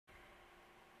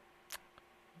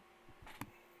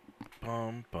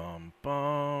Bum bum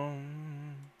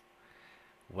bum.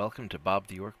 Welcome to Bob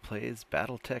the Orc Plays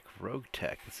Battletech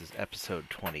Roguetech. This is episode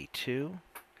 22.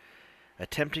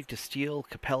 Attempting to steal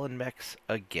Capellan Mechs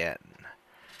again.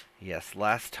 Yes,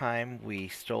 last time we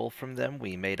stole from them,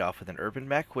 we made off with an Urban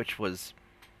Mech, which was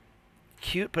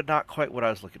cute, but not quite what I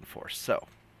was looking for. So,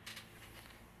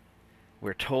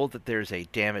 we're told that there's a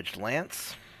damaged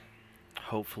lance.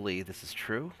 Hopefully this is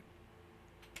true.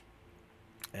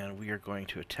 And we are going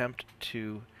to attempt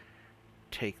to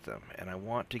take them. And I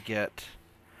want to get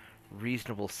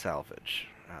reasonable salvage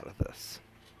out of this.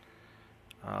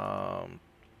 I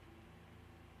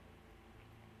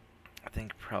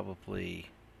think probably...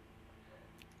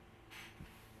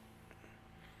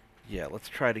 yeah, let's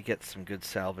try to get some good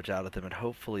salvage out of them, and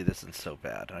hopefully this isn't so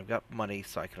bad. And I've got money,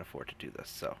 so I can afford to do this,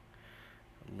 so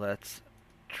let's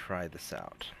try this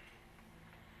out.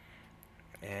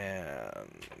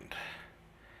 And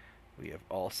we have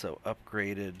also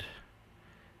upgraded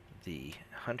the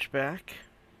Hunchback.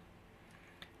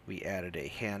 We added a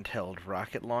handheld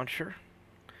rocket launcher,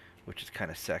 which is kind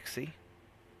of sexy.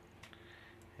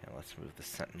 And let's move the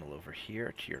Sentinel over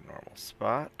here to your normal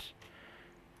spot.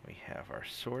 We have our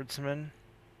Swordsman.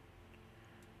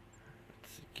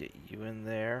 Let's get you in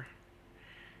there.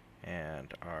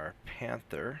 And our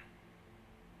Panther.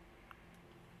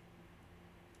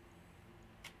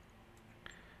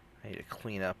 I need to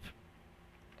clean up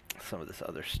some of this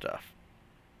other stuff.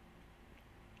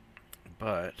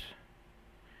 But,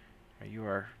 are you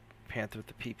our Panther with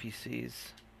the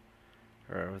PPCs?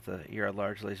 Or with the ER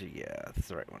large laser? Yeah, that's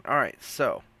the right one. Alright,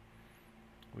 so,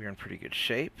 we're in pretty good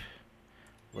shape.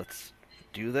 Let's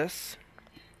do this.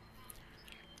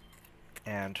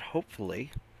 And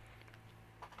hopefully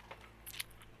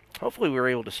we're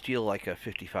able to steal like a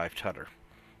 55 tonner.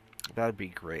 That'd be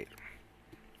great.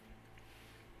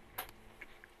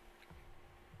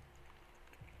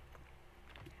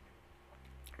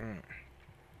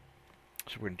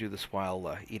 So we're going to do this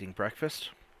while eating breakfast.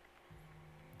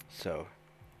 So,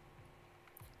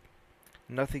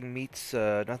 nothing beats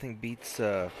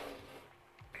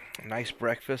nice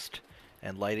breakfast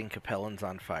and lighting Capellans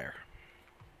on fire.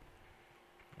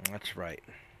 That's right.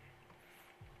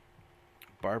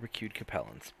 Barbecued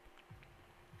Capellans.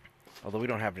 Although we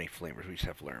don't have any flamers, we just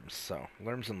have lerms. So,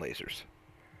 lerms and lasers.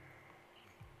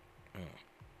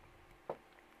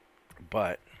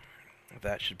 But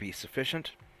that should be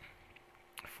sufficient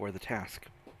for the task.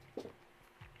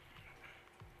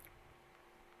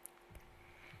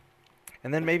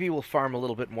 And then maybe we'll farm a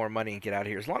little bit more money and get out of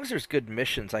here. As long as there's good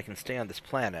missions, I can stay on this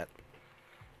planet.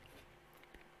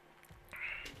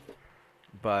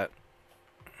 But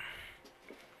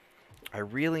I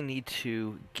really need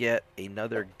to get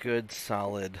another good,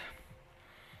 solid...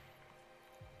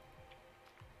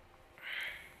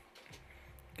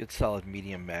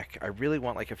 medium mech. I really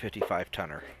want like a 55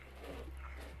 tonner.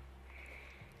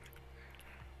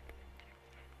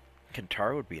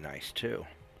 Kentaro would be nice too.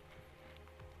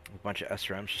 A bunch of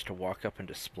SRMs just to walk up and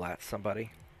just splat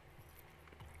somebody.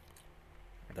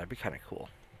 That'd be kind of cool.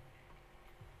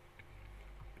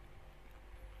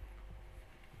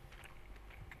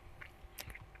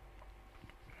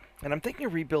 And I'm thinking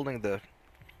of rebuilding the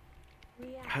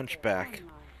Hunchback.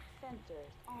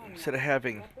 Instead of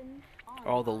having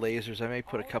all the lasers, I may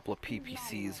put a couple of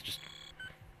PPCs, just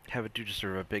have it do just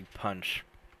sort of a big punch.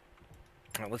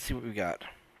 Alright, let's see what we got.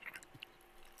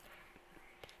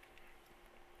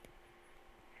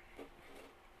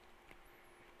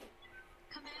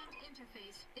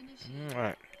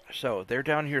 Alright, so they're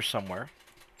down here somewhere.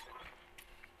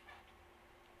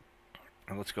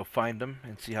 And let's go find them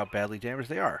and see how badly damaged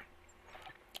they are.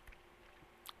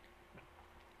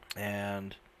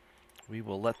 And we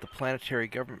will let the planetary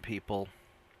government people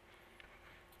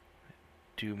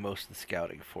do most of the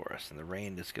scouting for us. And the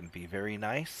rain is going to be very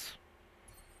nice.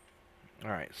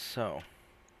 Alright, so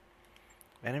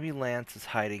enemy lance is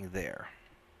hiding there.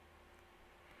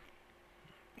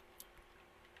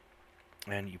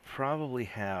 And you probably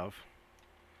have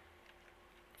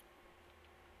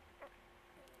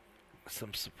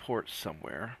some support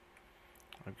somewhere.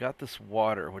 I've got this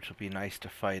water, which will be nice to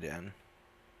fight in.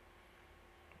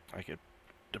 I could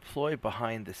deploy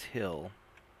behind this hill,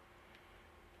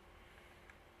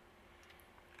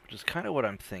 which is kind of what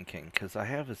I'm thinking, because I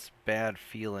have this bad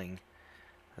feeling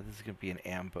that this is going to be an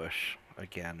ambush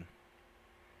again.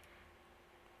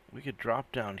 We could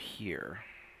drop down here.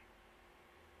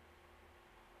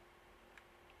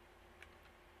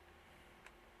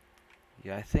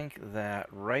 Yeah, I think that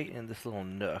right in this little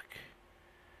nook,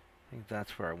 I think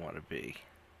that's where I want to be.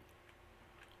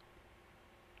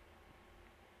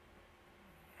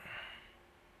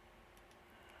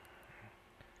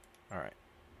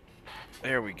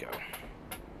 There we go.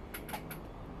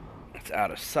 It's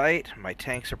out of sight. My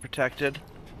tanks are protected.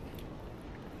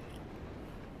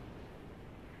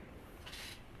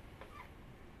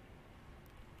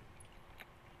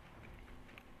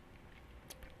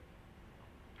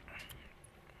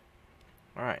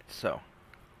 Alright, so.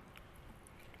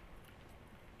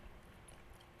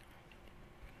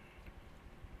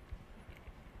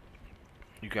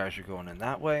 You guys are going in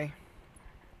that way.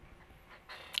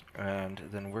 And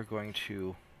then we're going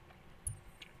to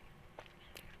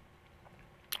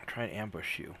try and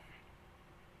ambush you.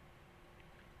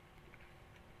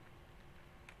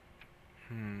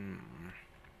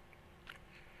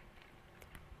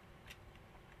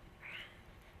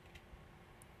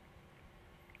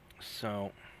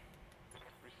 So,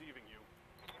 receiving you.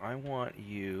 I want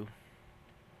you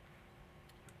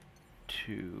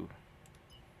to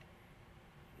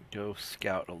go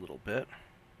scout a little bit.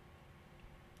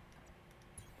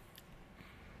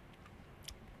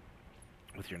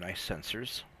 With your nice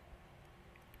sensors.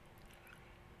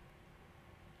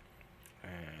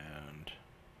 And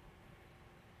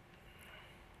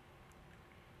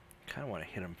kind of want to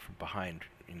hit them from behind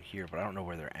in here, but I don't know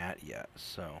where they're at yet,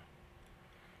 so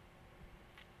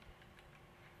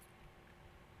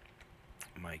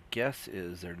my guess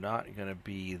is they're not going to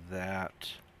be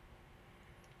that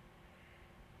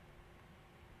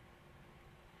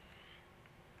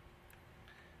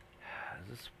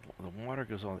the water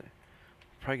goes all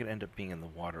probably going to end up being in the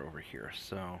water over here,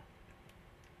 so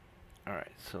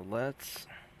alright, so let's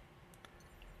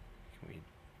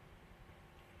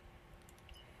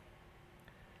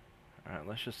alright,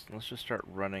 let's just start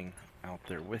running out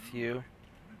there with you.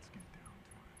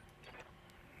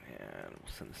 And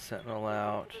we'll send the sentinel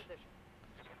out.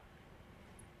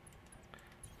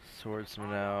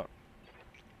 Swordsman out.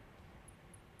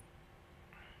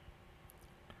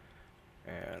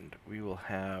 And we will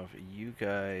have you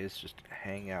guys just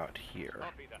hang out here.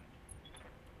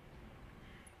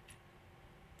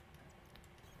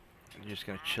 You're just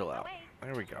gonna chill out.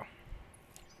 There we go.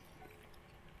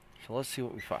 So let's see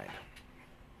what we find.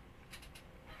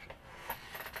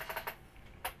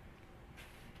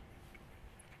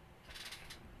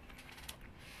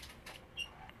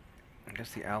 I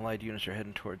guess the allied units are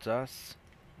heading towards us.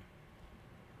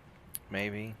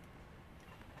 Maybe.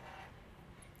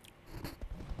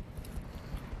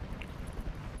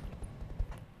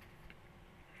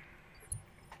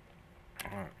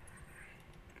 Alright.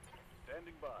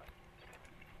 Standing by.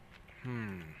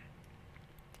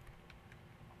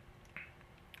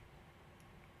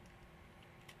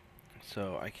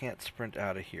 So I can't sprint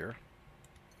out of here.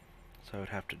 So I would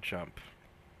have to jump.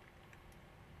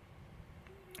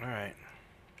 Alright.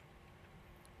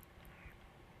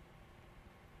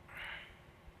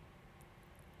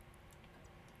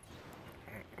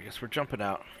 I guess we're jumping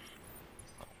out.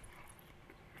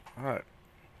 Alright.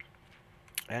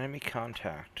 Enemy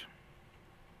contact.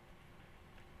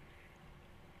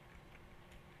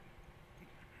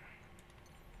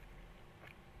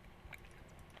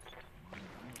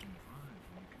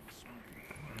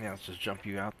 Yeah, let's just jump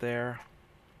you out there.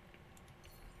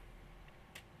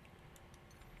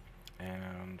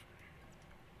 And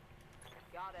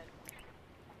got it.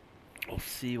 We'll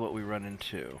see what we run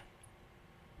into.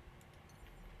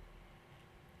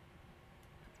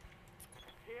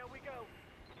 Here we go.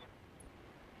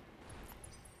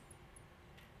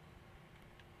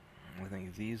 I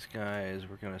think these guys,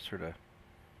 we're going to sort of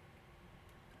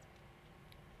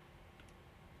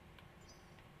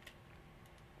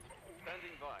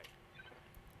Standing by.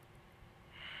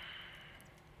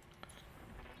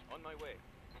 On my way.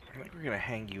 I think we're going to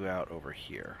hang you out over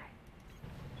here.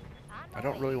 I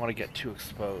don't really want to get too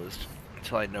exposed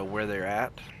until I know where they're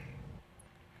at.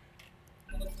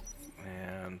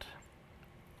 And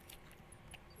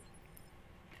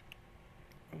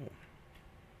ooh,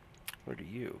 where do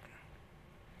you?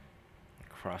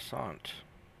 Croissant.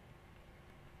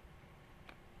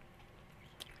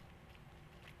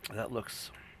 That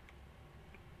looks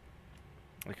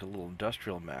like a little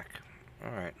industrial mech.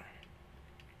 Alright.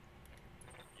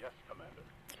 Yes, Commander.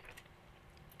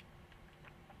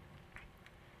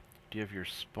 Do you have your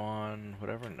spawn,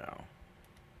 whatever? No.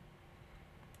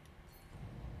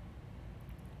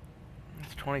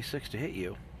 It's 26 to hit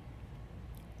you.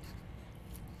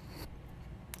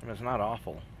 I mean, it's not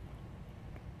awful.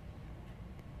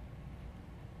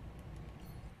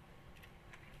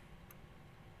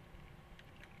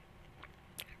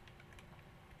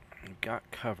 Got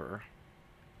cover.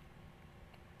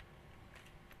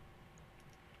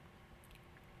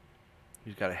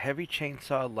 He's got a heavy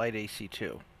chainsaw, light AC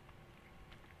 2.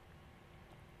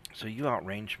 So you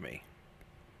outrange me.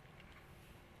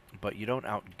 but you don't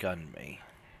outgun me.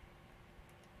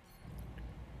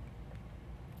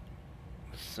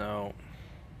 So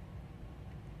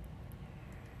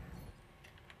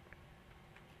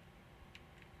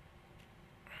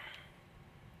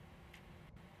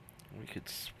we could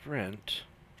sprint,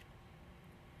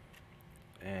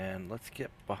 and let's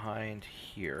get behind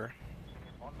here.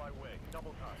 On my way.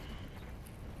 Double time.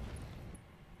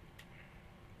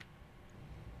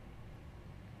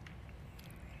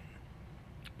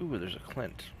 Ooh, there's a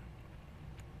Clint.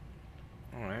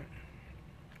 Alright.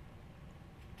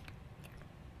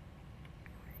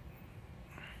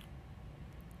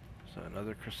 So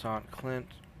another Croissant Clint.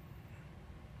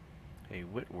 A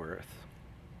Whitworth.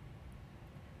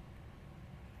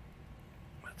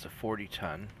 That's a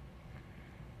 40-ton.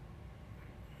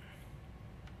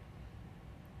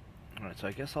 Alright, so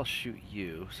I guess I'll shoot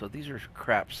you. So these are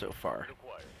crap so far.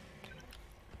 Required.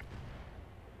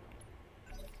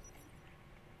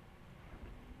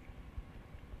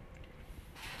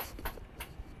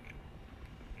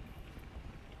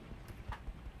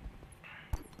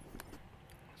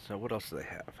 So what else do they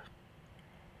have?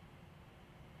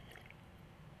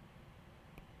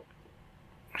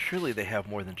 Surely they have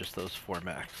more than just those 4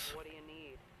 mechs. What do you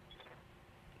need?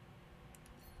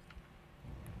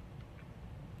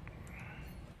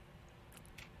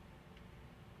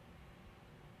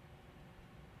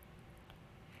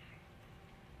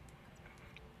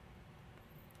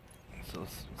 So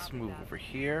let's move over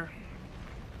here.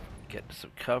 Get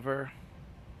some cover.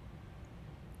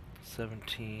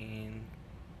 17.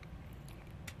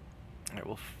 Alright,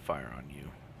 we'll fire on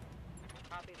you.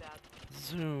 Copy that.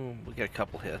 Zoom. We got a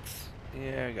couple hits.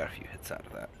 Yeah, I got a few hits out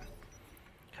of that.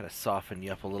 Kind of soften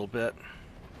you up a little bit.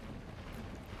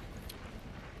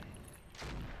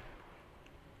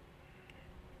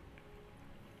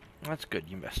 That's good.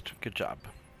 You missed. Good job.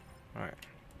 Alright.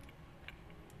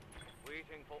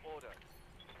 Waiting for order.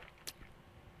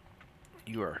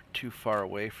 You are too far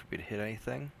away for me to hit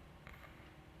anything.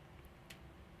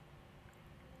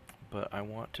 But I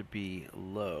want to be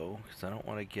low because I don't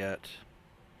want to get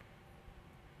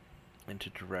into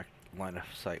direct line of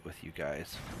sight with you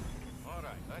guys. All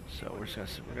right. Let's see So what we're you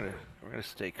just can gonna do. we're gonna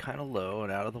stay kind of low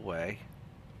and out of the way.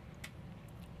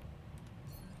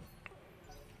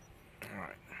 All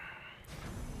right.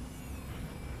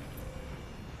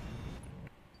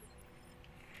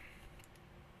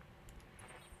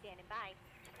 Standing by.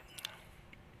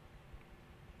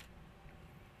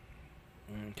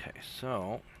 Okay,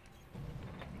 so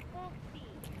Full speed.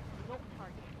 No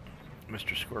target.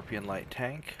 Mr. Scorpion Light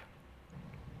Tank.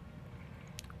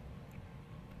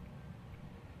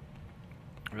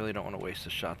 Really don't want to waste the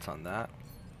shots on that.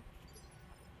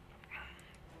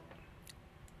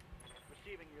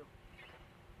 Receiving you.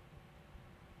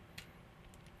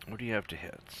 What do you have to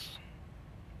hits?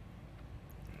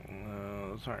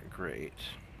 Those aren't great.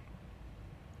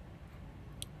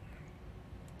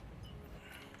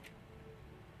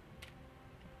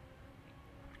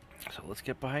 So let's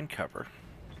get behind cover.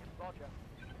 Roger.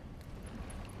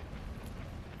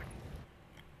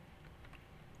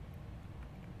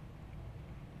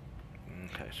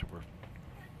 Okay, so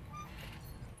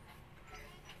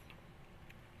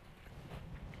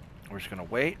we're just gonna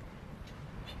wait.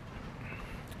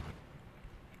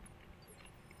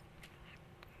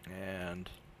 And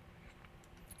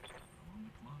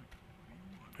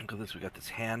look at this, we got this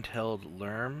handheld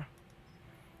Lerm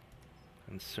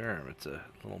and CERM. It's a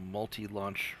little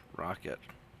multi-launch rocket.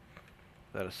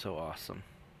 That is so awesome.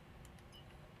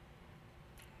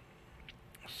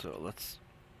 So let's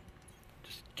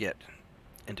just get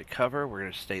into cover. We're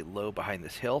going to stay low behind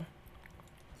this hill.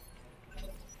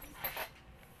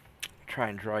 Try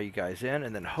and draw you guys in,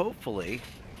 and then hopefully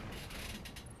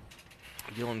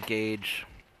you'll engage.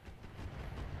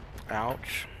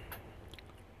 Ouch.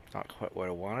 Not quite what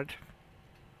I wanted.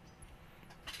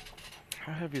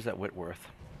 How heavy is that Whitworth?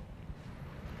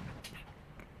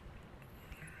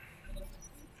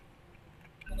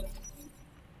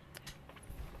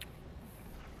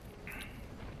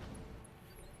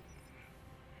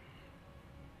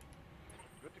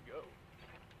 Good to go.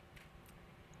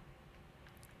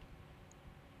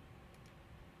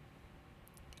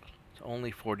 It's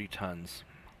only 40 tons.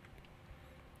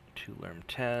 2 Lerm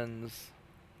 10s.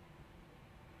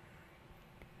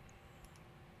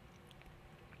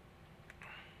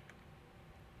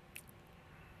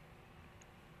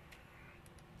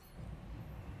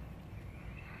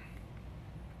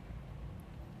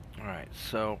 Alright,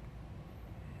 so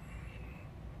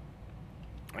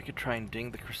I could try and ding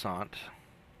the croissant.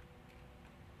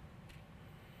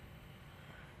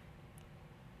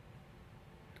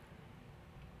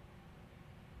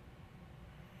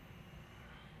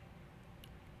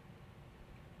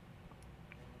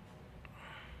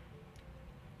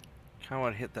 kind of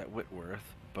want to hit that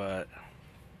Whitworth, but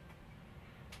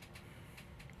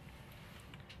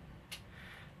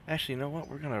actually, you know what?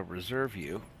 We're going to reserve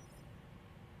you.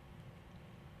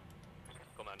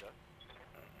 Commander.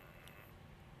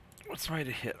 What's my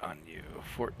to hit on you?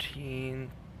 14.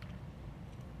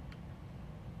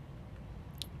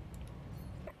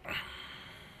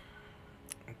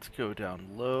 Let's go down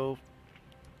low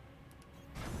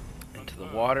into the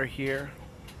water here.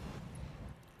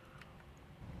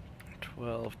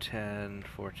 12, 10,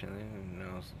 14.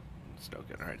 No, it's no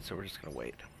good. Alright, so we're just going to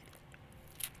wait.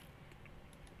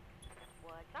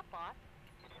 What's up, boss?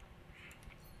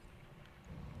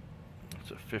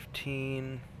 So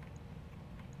 15.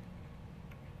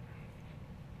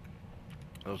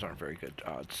 Those aren't very good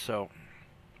odds. So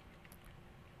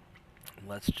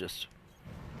let's just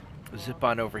zip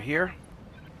on over here.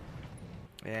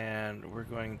 And we're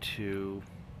just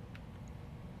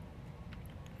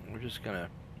going to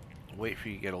wait for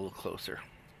you to get a little closer.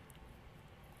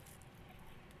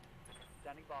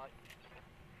 Standing by.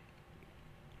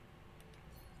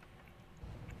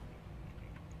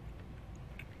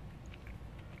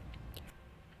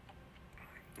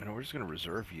 And we're just going to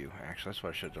reserve you. Actually, that's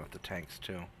what I should have done with the tanks,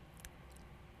 too.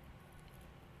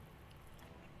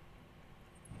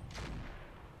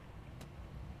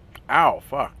 Ow,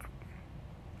 fuck.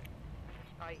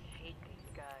 I hate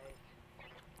these guys.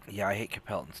 Yeah, I hate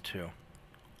Capellans, too.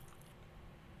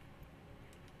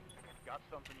 Got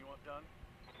something you want done?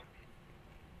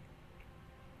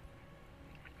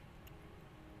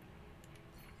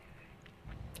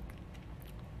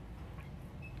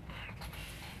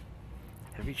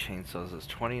 Heavy chainsaws is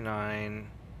 29,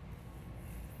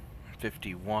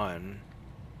 51.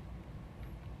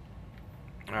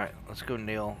 Alright, let's go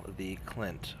nail the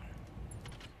Clint.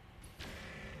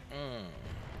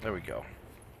 There we go.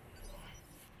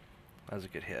 That was a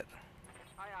good hit.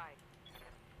 Aye, aye.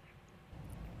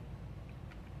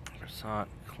 Croissant,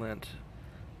 Clint.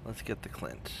 Let's get the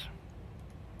Clint.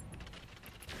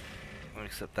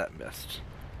 Except that missed.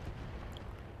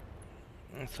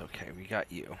 That's okay, we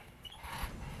got you.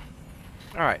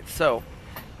 Alright, so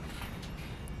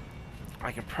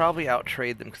I can probably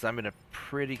out-trade them because I'm in a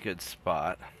pretty good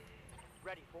spot.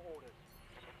 Ready for orders.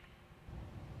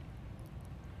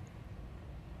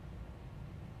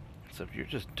 So if you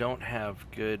just don't have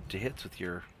good hits with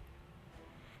your...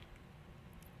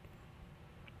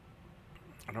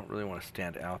 I don't really want to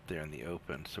stand out there in the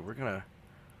open, so we're gonna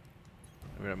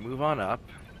move on up.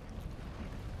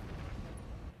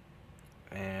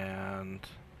 And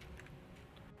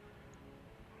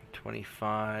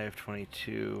 25,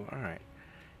 22. Alright.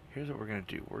 Here's what we're going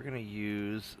to do. We're going to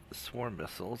use swarm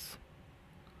missiles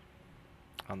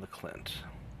on the Clint.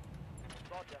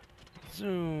 Roger.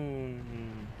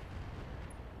 Zoom.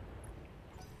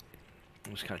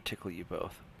 I'm just kind of tickle you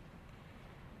both.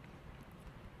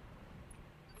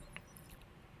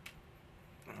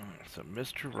 So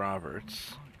Mr.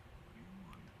 Roberts.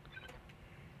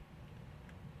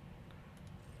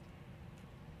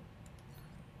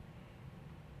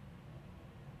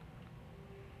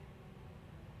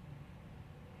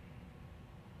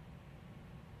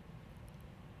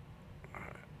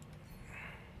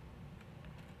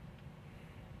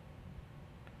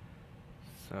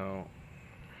 So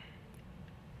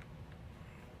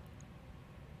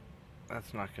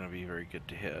that's not going to be very good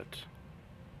to hit.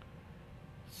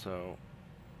 So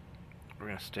we're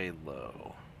going to stay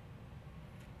low.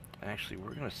 Actually,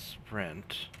 we're going to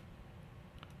sprint.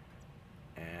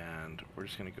 And we're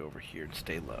just going to go over here and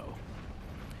stay low.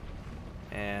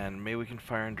 And maybe we can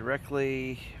fire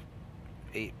indirectly.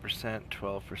 8%,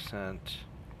 12%.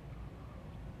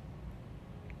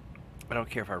 I don't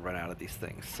care if I run out of these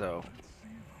things, so...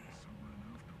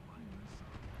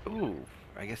 Ooh,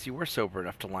 I guess you were sober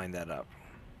enough to line that up.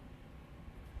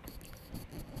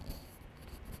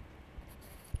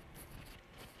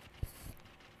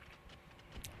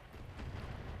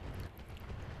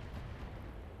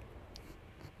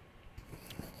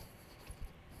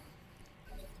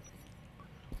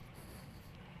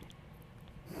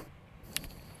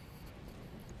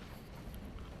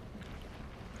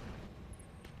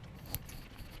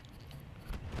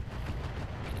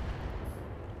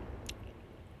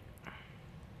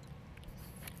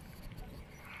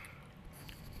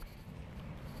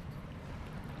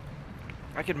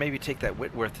 I could maybe take that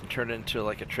Whitworth and turn it into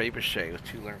like a trebuchet with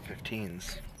 2 learn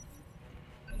 15s.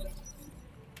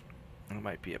 That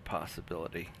might be a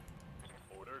possibility.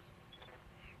 Orders.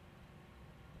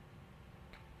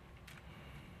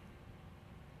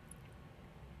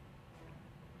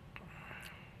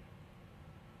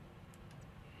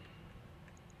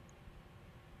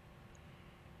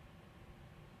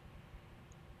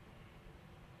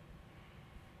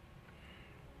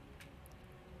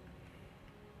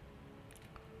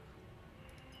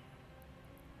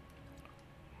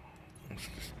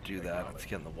 Just do that. Let's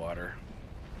get in the water.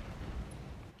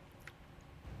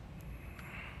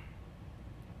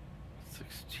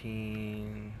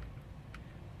 $16.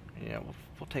 Yeah,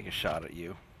 we'll take a shot at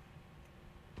you.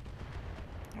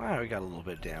 Wow, we got a little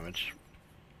bit of damage.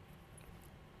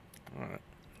 All right.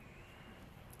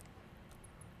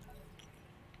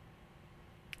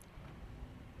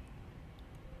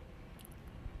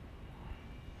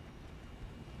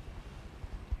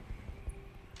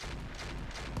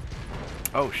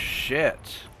 Oh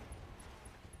shit!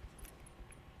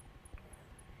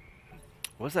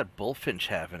 What does that bullfinch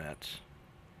have in it?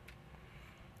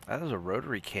 That was a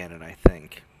rotary cannon, I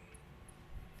think.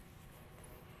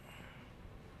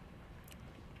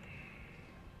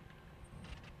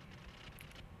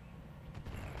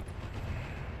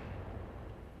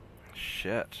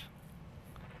 Shit.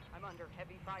 I'm under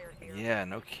heavy fire here. Yeah,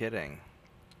 no kidding.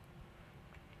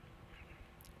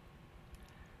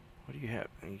 What do you have?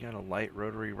 You got a light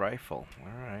rotary rifle.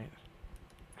 Alright.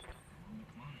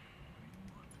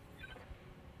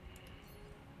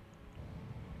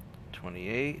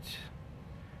 $28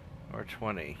 or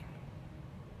 20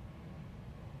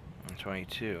 and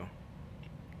 22.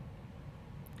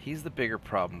 He's the bigger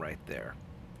problem right there.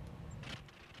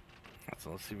 So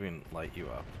let's see if we can light you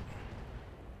up.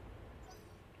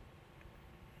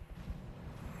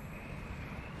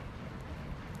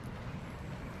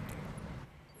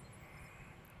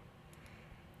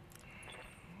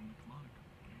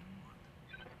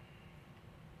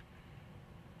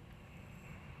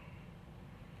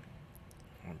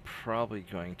 I'm probably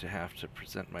going to have to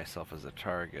present myself as a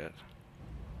target.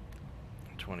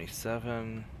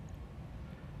 27,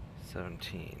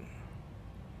 17.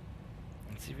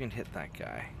 Let's see if we can hit that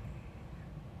guy.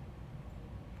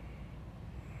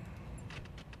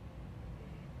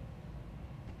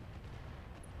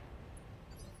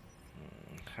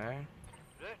 Okay.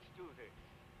 Let's do this.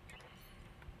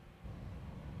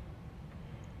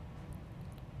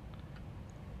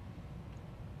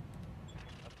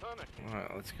 Affirmative.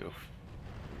 Alright, let's go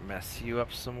mess you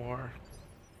up some more.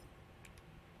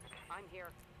 I'm here.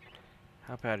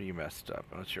 How bad are you messed up?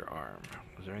 What's your arm?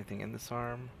 Was there anything in this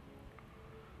arm?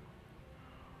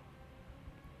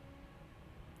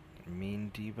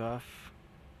 Mean debuff?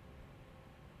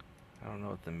 I don't know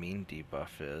what the mean debuff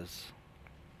is.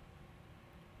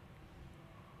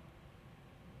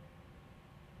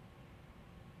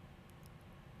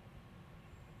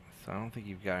 So I don't think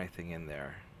you've got anything in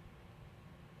there.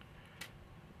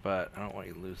 But I don't want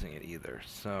you losing it either,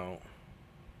 so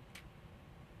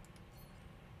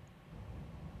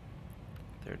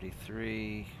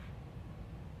 33,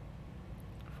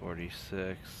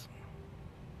 46.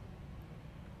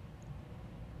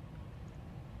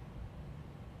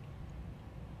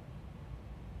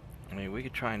 I mean, we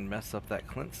could try and mess up that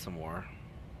Clint some more.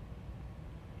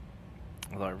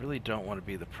 Although I really don't want to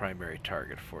be the primary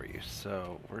target for you,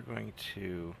 so we're going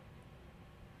to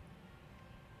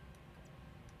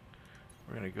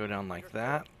go down like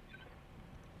that.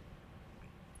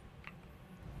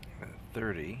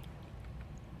 30.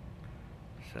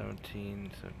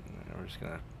 17, so we're just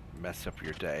gonna mess up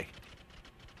your day.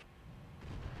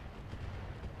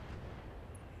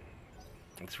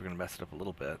 At least we're gonna mess it up a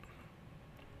little bit.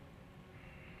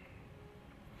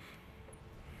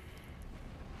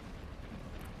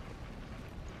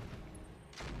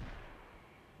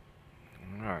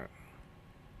 Alright.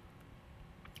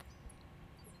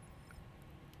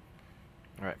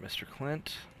 Alright, Mr.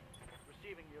 Clint.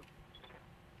 Receiving you.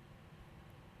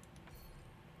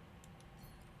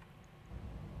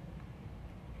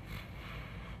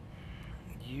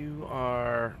 You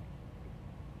are...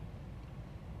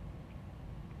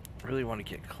 really want to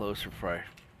get closer before I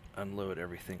unload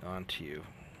everything onto you.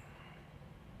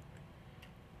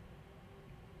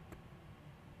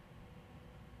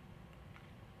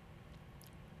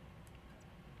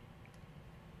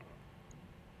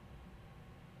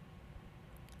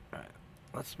 Alright,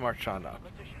 let's march on up.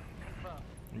 Position confirmed.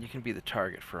 You can be the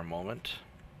target for a moment.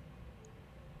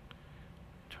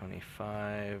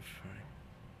 25.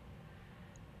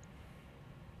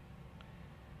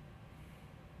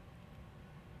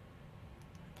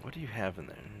 What do you have in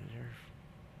there?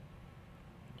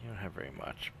 You don't have very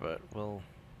much, but we'll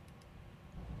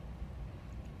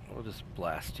just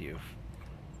blast you.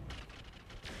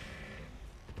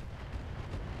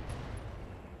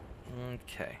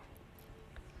 Okay.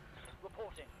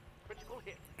 Reporting. Critical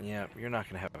hit. Yeah, you're not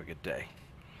going to have a good day.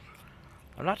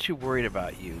 I'm not too worried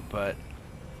about you, but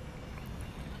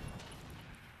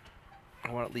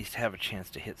I want to at least have a chance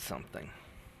to hit something.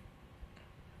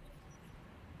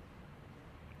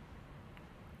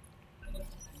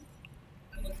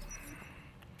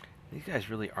 These guys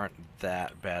really aren't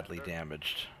that badly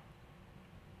damaged.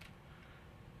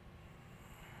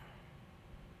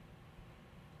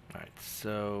 Alright,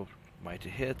 so my to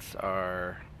hits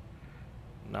are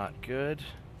not good.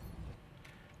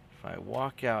 If I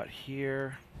walk out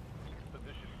here,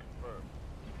 Position confirmed.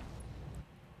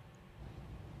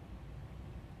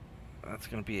 that's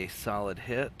going to be a solid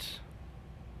hit.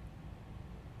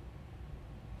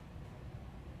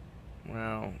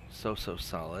 Well, so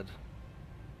solid.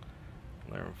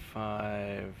 Learn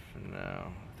 5. No,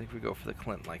 I think we go for the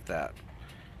Clint like that.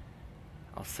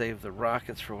 I'll save the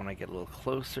rockets for when I get a little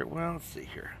closer. Well, let's see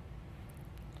here.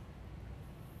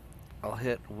 I'll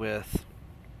hit with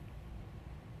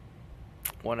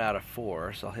 1 out of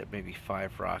 4, so I'll hit maybe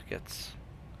 5 rockets.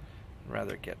 I'd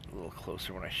rather get a little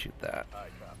closer when I shoot that. I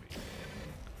copy.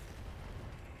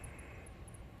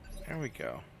 There we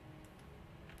go.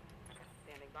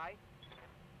 Standing by.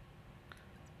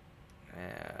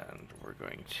 And we're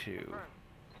going to... Confirmed.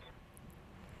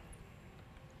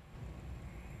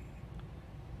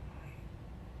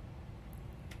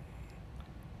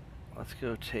 Let's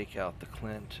go take out the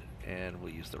Clint, and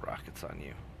we'll use the rockets on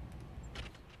you.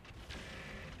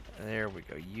 There we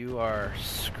go. You are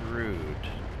screwed.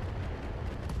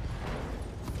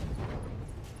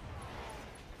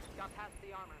 Got past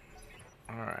the armor.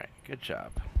 Alright, good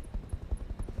job.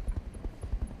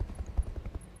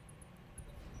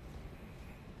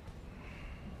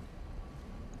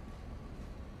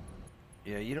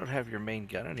 Yeah, you don't have your main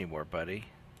gun anymore, buddy.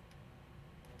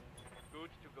 Good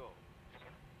to go.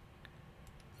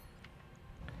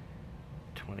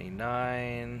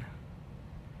 29,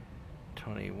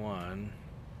 21.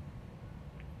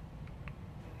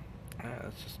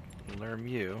 Let's just learn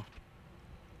you.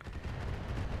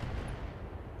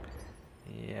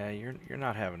 Yeah, you're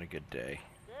not having a good day.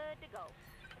 Good to go.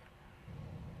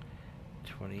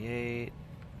 28.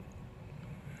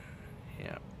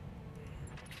 Yeah.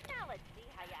 Now let's see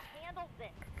how you handle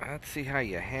this. Let's see how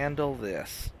you handle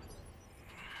this.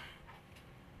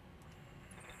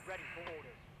 Ready for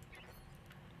orders.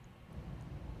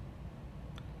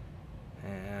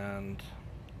 And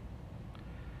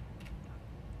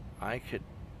I could...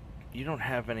 You don't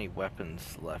have any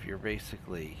weapons left. You're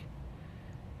basically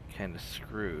kind of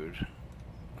screwed.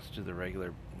 Let's do the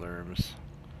regular blurms.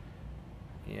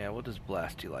 Yeah, we'll just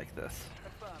blast you like this.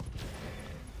 Confirmed.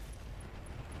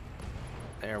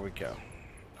 There we go.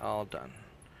 All done.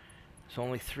 There's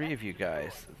only 3 of you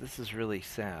guys. This is really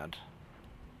sad.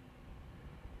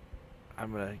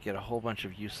 I'm gonna get a whole bunch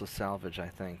of useless salvage, I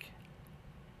think.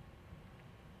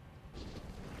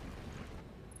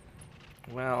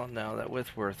 Well, no, that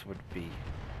Withworth wouldn't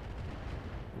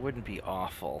be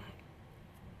awful.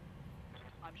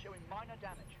 I'm showing minor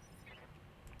damage.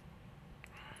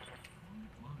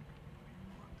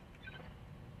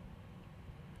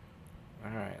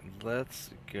 Alright, let's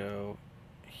go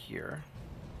here.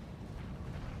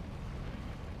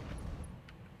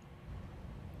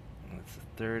 That's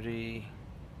 30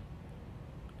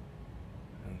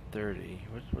 and 30.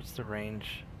 What's the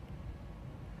range?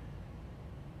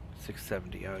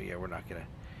 670. Oh yeah, we're not gonna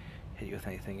hit you with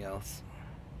anything else.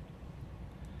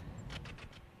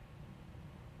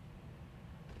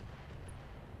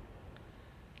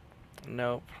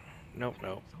 Nope. Nope,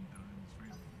 nope.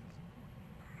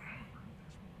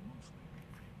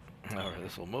 Alright,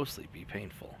 this will mostly be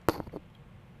painful.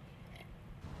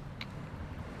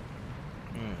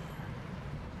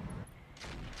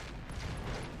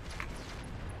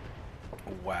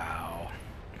 Wow.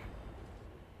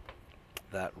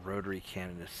 That rotary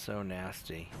cannon is so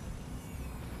nasty.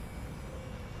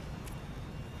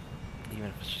 Even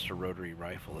if it's just a rotary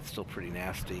rifle, it's still pretty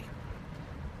nasty.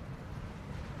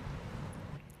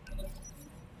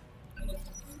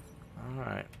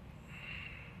 Alright.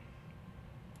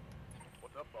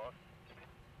 What's up, boss?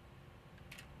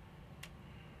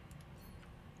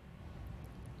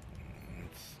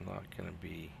 It's not gonna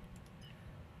be...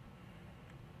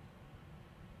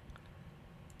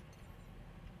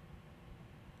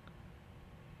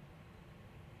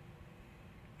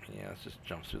 Yeah, let's just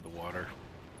jump through the water.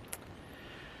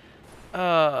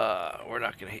 We're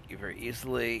not gonna hit you very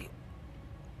easily.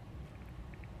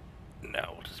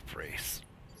 No, we'll just brace.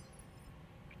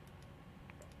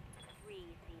 Receiving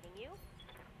you.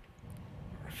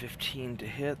 15 to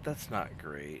hit, that's not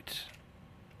great.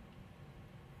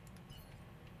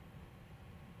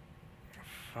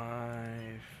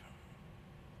 5.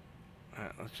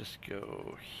 Alright, let's just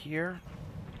go here.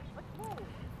 Let's move.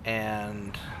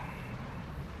 And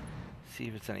see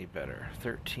if it's any better.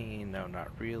 13, no, not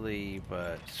really,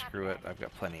 but screw it, I've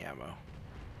got plenty ammo.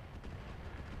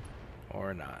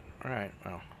 Or not. Alright,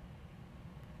 well.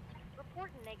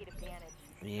 Important negative damage.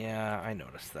 Yeah, I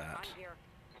noticed that. I'm here.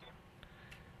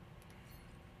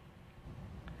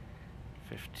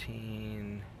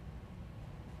 15.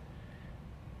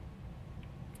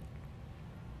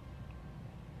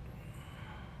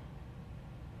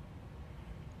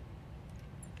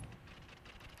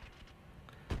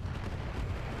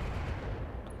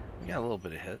 We got a little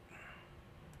bit of hit.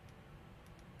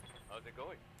 How's it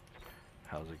going?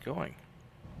 How's it going?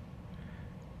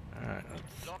 Alright,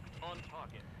 Locked on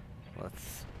target.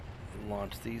 let's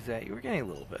launch these at you. We're getting a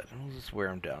little bit. We'll just wear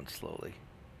them down slowly.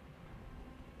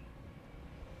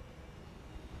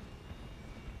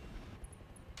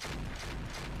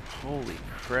 Holy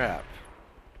crap.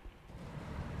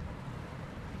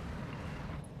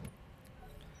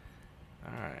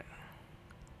 Alright.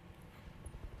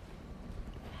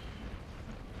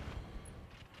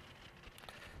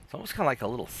 It's almost kind of like a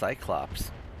little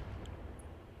Cyclops.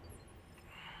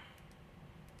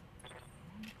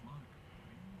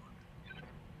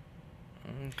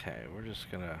 Okay, we're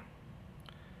just gonna...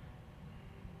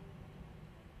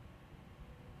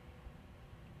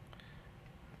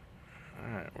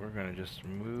 Alright, we're gonna just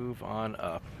move on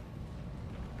up.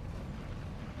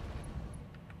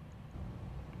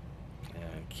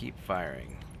 And keep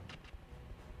firing.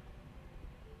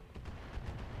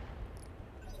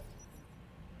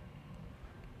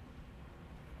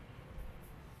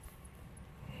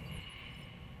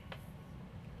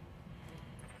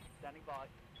 Standing by.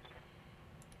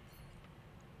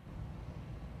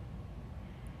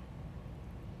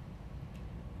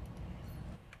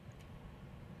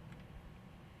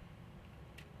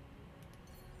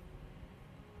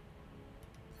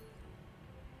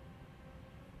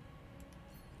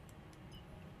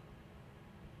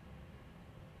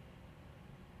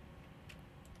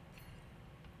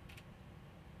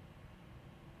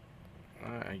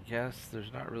 I guess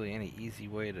there's not really any easy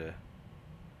way to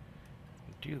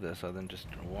do this other than just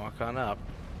walk on up.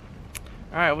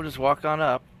 Alright, we'll just walk on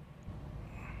up.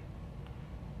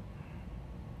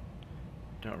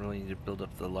 Don't really need to build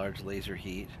up the large laser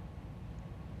heat.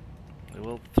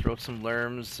 We'll throw some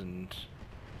lerms and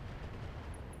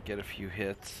get a few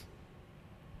hits.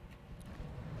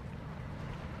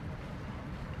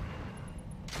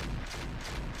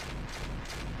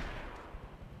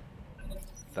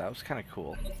 That was kind of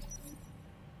cool.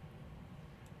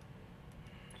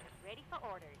 Ready for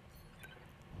orders.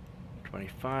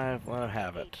 25, let him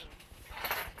have it.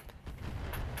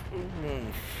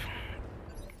 Oof.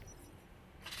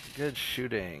 Good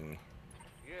shooting.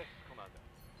 Yes, Commander.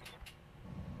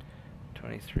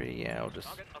 23, yeah, we'll just...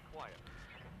 Target acquired.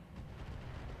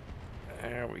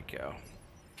 There we go.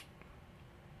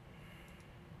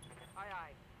 Aye,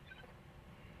 aye.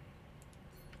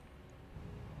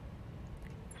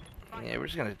 Yeah, we're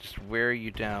just gonna just wear you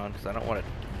down because I don't want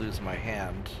to lose my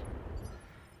hand.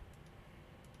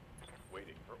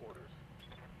 Waiting for orders.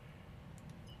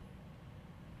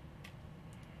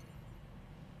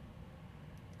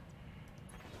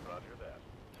 Roger that.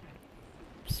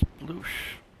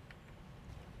 Sploosh.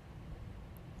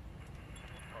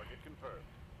 Target confirmed.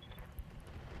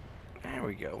 There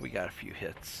we go, we got a few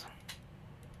hits.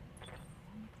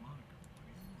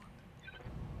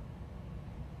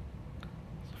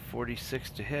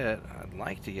 46 to hit. I'd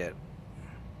like to get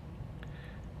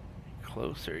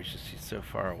closer, he's so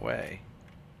far away.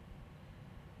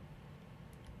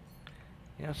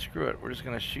 Yeah, screw it, we're just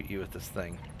gonna shoot you with this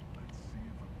thing.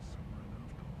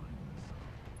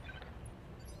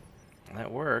 That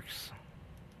works.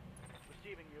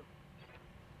 Receiving you.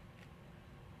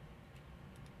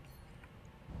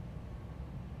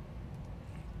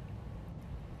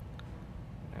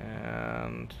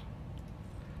 And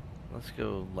let's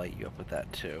go light you up with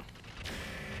that too.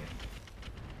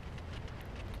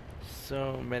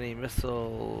 So many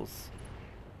missiles.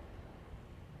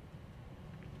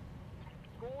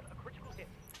 Scored a critical hit.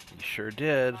 You sure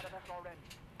did. Out of SRN.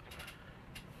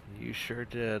 You sure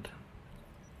did.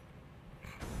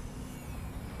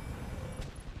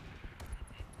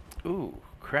 Ooh,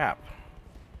 crap.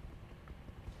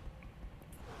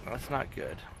 That's not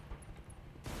good.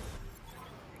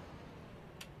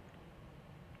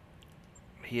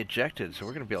 He ejected, so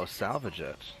we're going to be able to salvage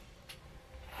it.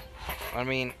 I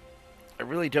mean, I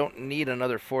really don't need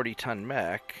another 40-ton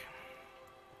mech.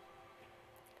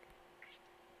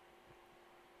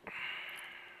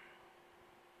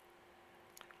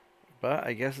 But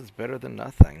I guess it's better than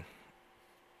nothing.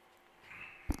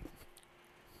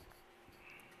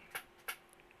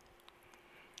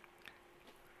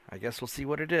 I guess we'll see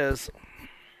what it is.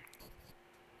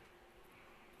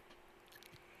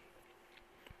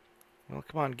 Well,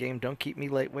 come on, game. Don't keep me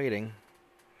late waiting.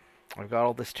 I've got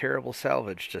all this terrible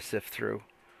salvage to sift through.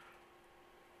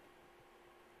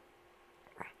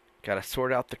 Gotta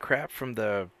sort out the crap from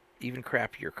the even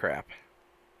crappier crap.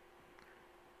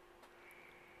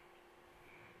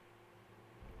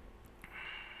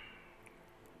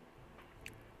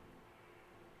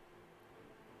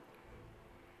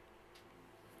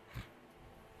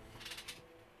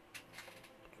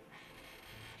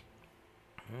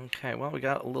 Okay, well, we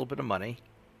got a little bit of money.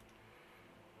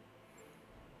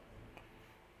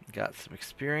 Got some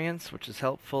experience, which is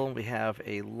helpful. We have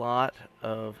a lot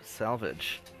of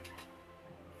salvage.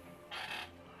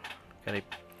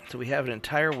 So we have an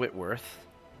entire Whitworth.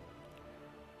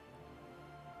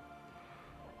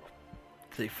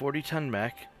 It's a 40-ton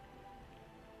mech.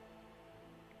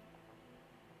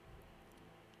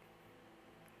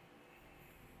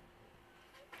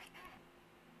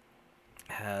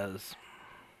 Has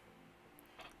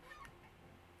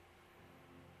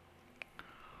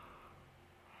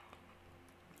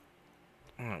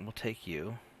alright, we'll take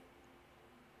you.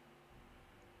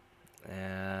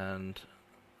 And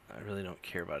I really don't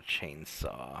care about a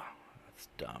chainsaw. That's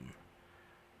dumb.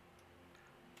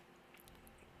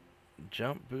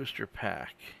 Jump booster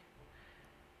pack.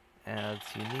 Adds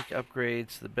unique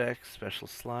upgrades to the Beck. Special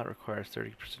slot requires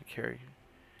 30% carry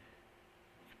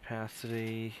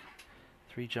capacity.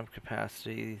 3 jump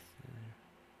capacity.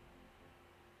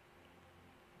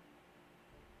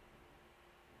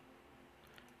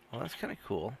 Well, that's kind of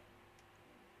cool.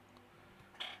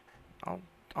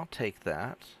 I'll take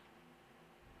that.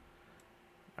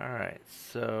 Alright,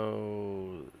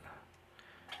 so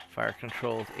fire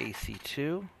control with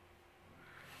AC2.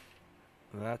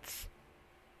 That's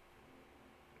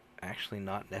actually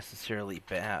not necessarily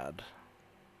bad.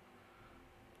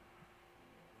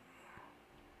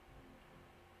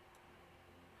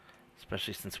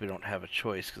 Especially since we don't have a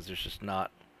choice, because there's just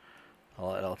not a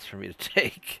lot else for me to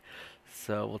take.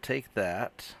 So we'll take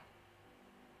that.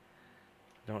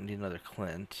 Don't need another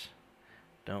Clint.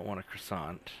 Don't want a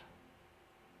croissant.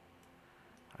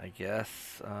 I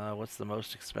guess, what's the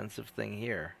most expensive thing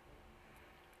here?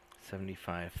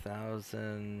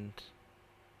 75,000.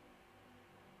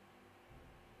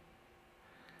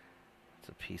 It's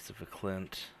a piece of a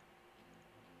Clint.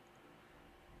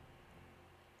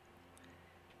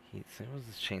 What was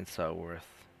this chainsaw worth?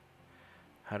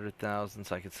 100,000,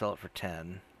 so I could sell it for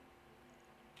 10.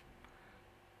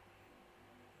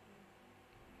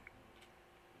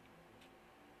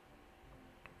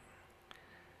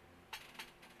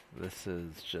 This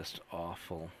is just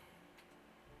awful.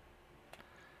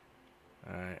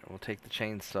 Alright, we'll take the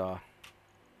chainsaw.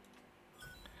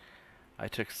 I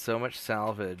took so much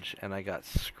salvage and I got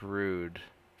screwed.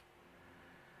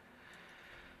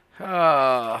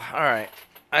 Alright.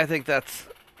 I think that's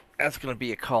gonna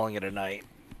be a calling it a night.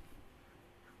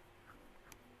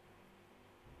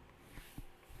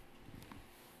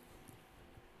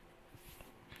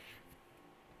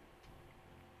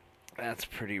 That's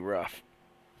pretty rough.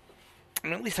 I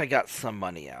mean, at least I got some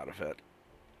money out of it.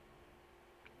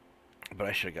 But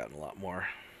I should have gotten a lot more.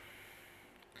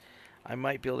 I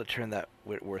might be able to turn that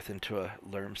Whitworth into a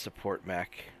Lerm support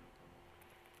mech.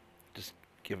 Just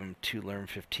give him 2 Lerm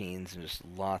 15s and just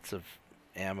lots of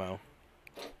ammo.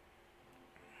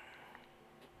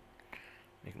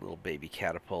 Make a little baby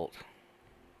catapult.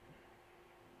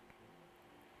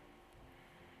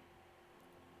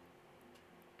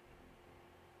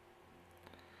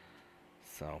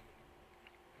 So,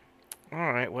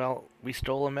 alright, well, we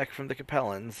stole a mech from the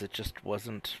Capellans. It just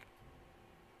wasn't...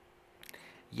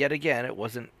 Yet again, it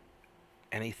wasn't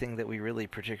anything that we really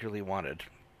particularly wanted.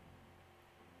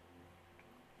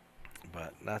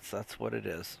 But that's what it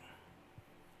is.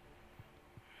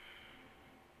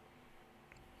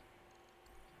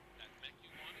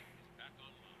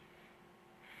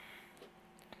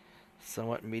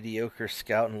 Somewhat mediocre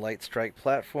scout and light strike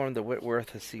platform, the Whitworth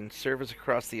has seen service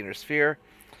across the inner sphere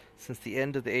since the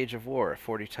end of the Age of War. A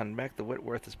 40-ton mech, the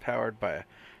Whitworth is powered by a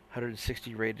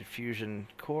 160 rated fusion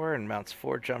core and mounts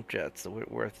 4 jump jets. The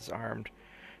Whitworth is armed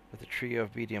with a trio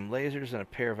of medium lasers and a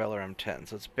pair of LRM-10.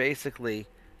 So it's basically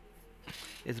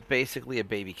a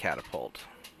baby catapult.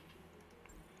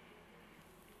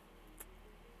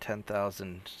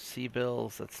 10,000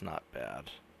 C-bills, that's not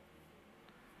bad.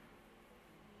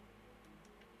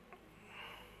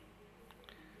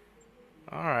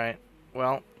 Alright,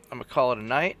 well, I'm going to call it a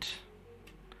night.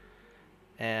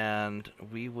 And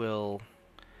we will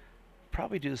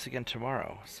probably do this again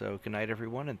tomorrow. So good night,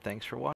 everyone, and thanks for watching.